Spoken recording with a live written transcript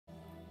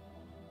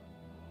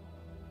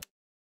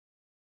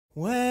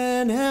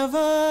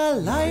Whenever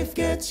life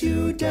gets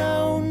you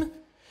down,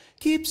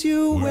 keeps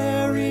you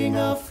wearing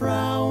a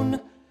frown,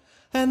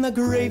 and the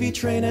gravy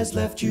train has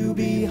left you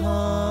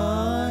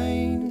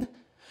behind,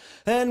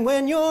 and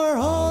when you're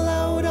all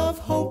out of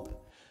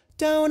hope,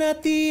 down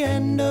at the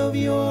end of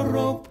your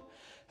rope,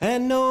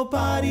 and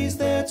nobody's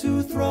there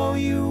to throw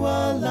you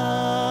a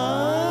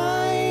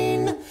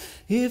line.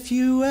 If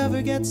you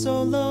ever get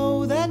so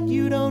low that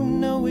you don't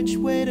know which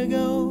way to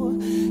go,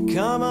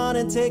 come on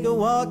and take a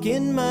walk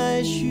in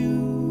my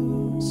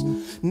shoes.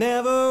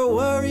 Never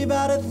worry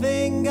about a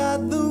thing,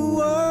 got the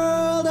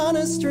world on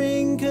a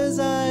string, 'cause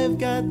I've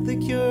got the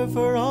cure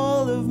for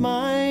all of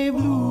my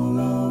blues.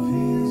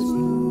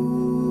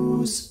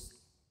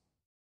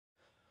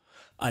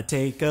 I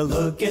take a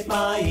look at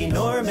my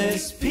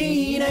enormous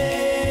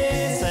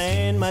penis,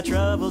 and my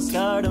troubles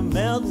start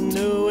a-melting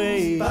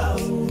away.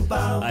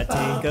 I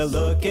take a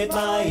look at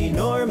my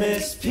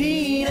enormous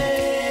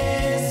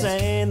penis,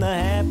 and the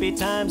happy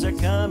times are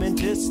coming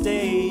to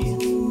stay.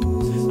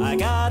 I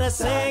gotta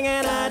sing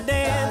and I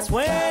dance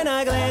when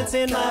I glance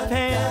in my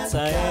pants,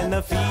 and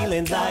the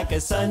feeling's like a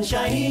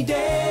sunshiny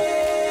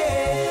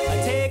day. I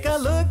take a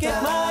look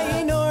at my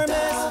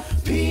enormous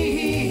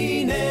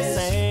penis,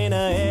 and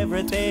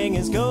everything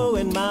is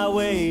going my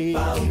way.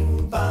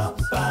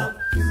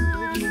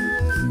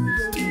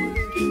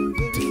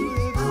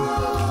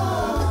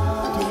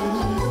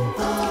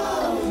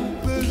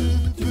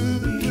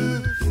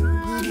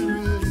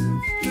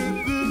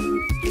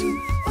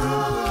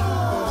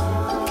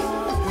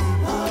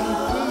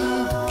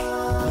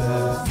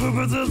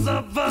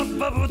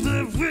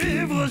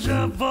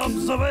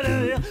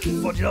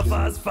 Faut que je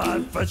fasse pas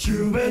de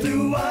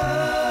chouba-dou-wa.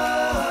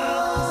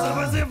 Ça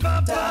va c'est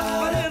pas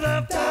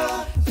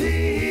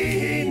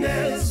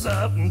penis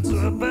up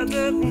to a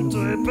better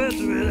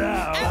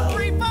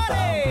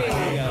everybody!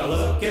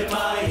 Look at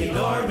my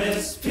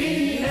enormous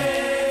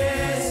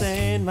penis,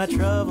 and my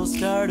troubles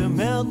start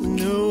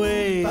melting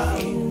away. I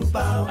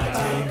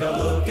take a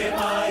look at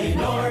my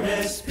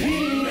enormous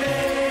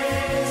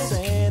penis,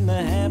 and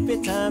the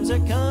happy times are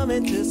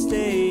coming to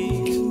stay.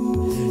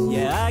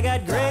 Yeah, I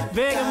got great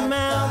big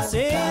amounts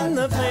in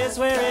the place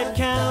where it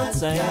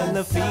counts, and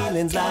the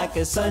feeling's like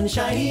a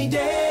sunshiny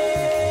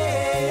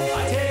day.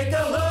 I take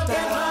a look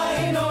at my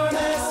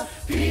enormous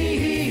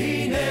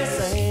penis,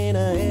 and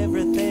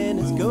everything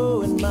is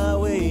going my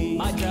way.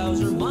 My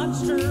trouser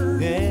monster.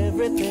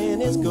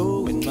 Everything is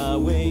going my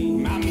way.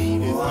 My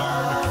meat is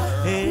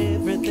burner.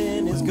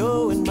 Everything is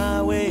going my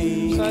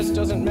way. Size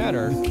doesn't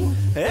matter.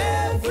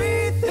 Every